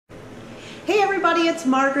Hey everybody, it's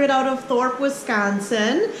Margaret out of Thorpe,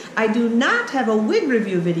 Wisconsin. I do not have a wig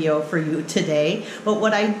review video for you today, but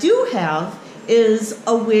what I do have is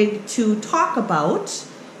a wig to talk about.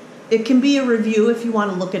 It can be a review if you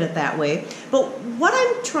want to look at it that way. But what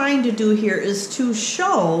I'm trying to do here is to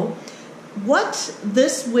show what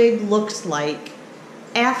this wig looks like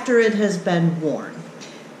after it has been worn.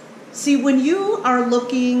 See, when you are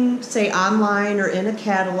looking, say, online or in a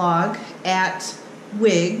catalog at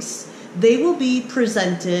wigs, they will be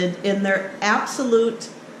presented in their absolute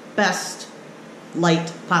best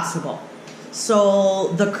light possible. So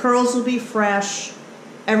the curls will be fresh,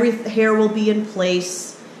 every hair will be in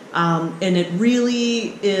place, and it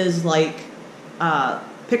really is like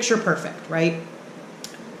picture perfect, right?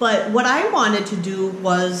 But what I wanted to do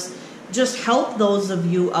was just help those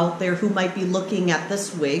of you out there who might be looking at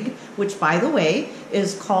this wig, which by the way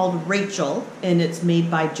is called Rachel, and it's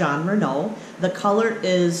made by Jon Renau. The color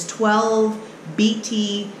is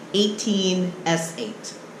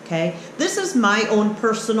 12BT18S8. Okay, this is my own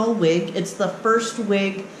personal wig. It's the first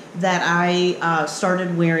wig that I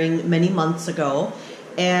started wearing many months ago,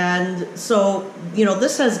 and so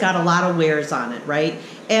this has got a lot of wears on it, right?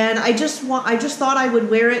 And I just thought I would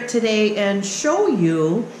wear it today and show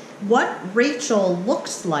you what Rachel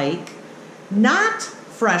looks like, not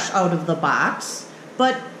fresh out of the box,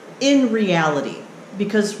 but in reality.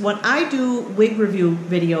 Because when I do wig review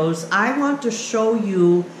videos, I want to show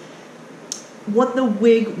you what the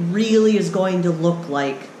wig really is going to look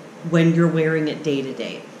like when you're wearing it day to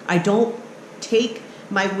day. I don't take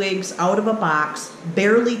my wigs out of a box,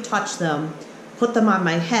 barely touch them, put them on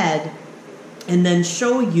my head, and then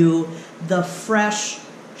show you the fresh,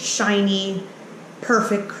 shiny,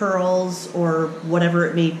 perfect curls or whatever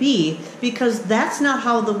it may be, because that's not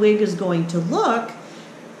how the wig is going to look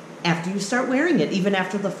after you start wearing it, even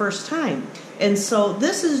after the first time. And so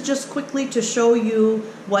this is just quickly to show you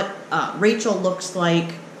what Rachel looks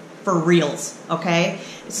like for reals, okay?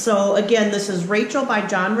 So again, this is Rachel by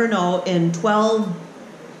Jon Renau in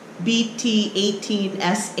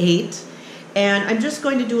 12BT18S8. And I'm just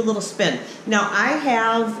going to do a little spin. Now I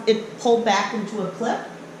have it pulled back into a clip.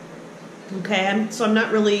 Okay, so I'm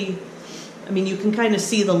not really, you can kind of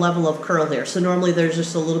see the level of curl there. So normally there's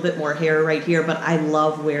just a little bit more hair right here, but I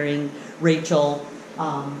love wearing Rachel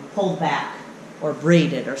pulled back or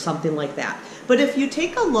braided or something like that. But if you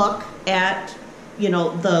take a look at,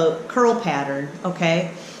 the curl pattern,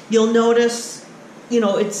 okay, you'll notice,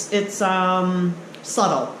 it's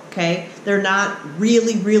subtle, okay? They're not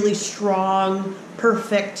really, really strong,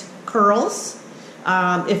 perfect curls.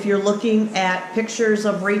 If you're looking at pictures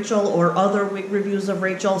of Rachel or other wig reviews of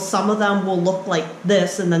Rachel, some of them will look like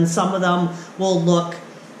this, and then some of them will look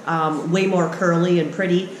way more curly and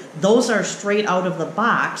pretty. Those are straight out of the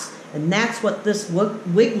box, and that's what this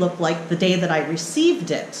wig looked like the day that I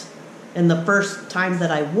received it and the first time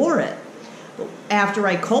that I wore it. After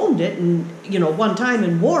I combed it and, one time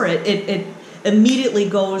and wore it, it immediately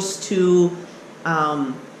goes to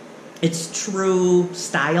its true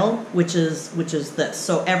style, which is this.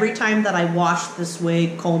 So every time that I wash this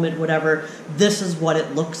wig, comb it, whatever, this is what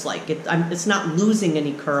it looks like. It's not losing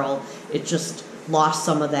any curl. It just lost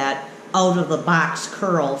some of that out of the box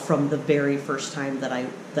curl from the very first time that I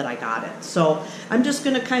got it. So I'm just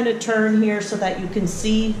going to kind of turn here so that you can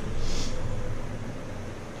see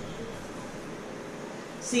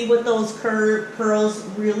what those curls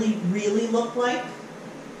really, really look like.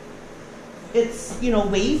 It's,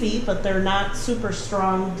 wavy, but they're not super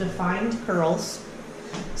strong, defined curls.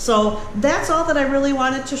 So that's all that I really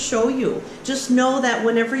wanted to show you. Just know that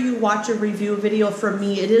whenever you watch a review video from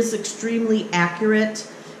me, it is extremely accurate.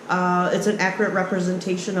 It's an accurate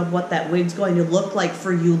representation of what that wig's going to look like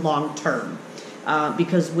for you long term.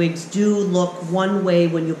 Because wigs do look one way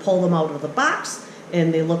when you pull them out of the box,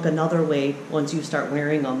 and they look another way once you start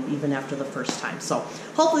wearing them, even after the first time. So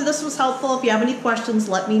hopefully this was helpful. If you have any questions,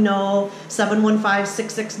 let me know.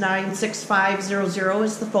 715-669-6500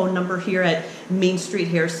 is the phone number here at Main Street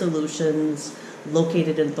Hair Solutions,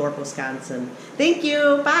 located in Thorpe, Wisconsin. Thank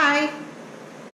you. Bye.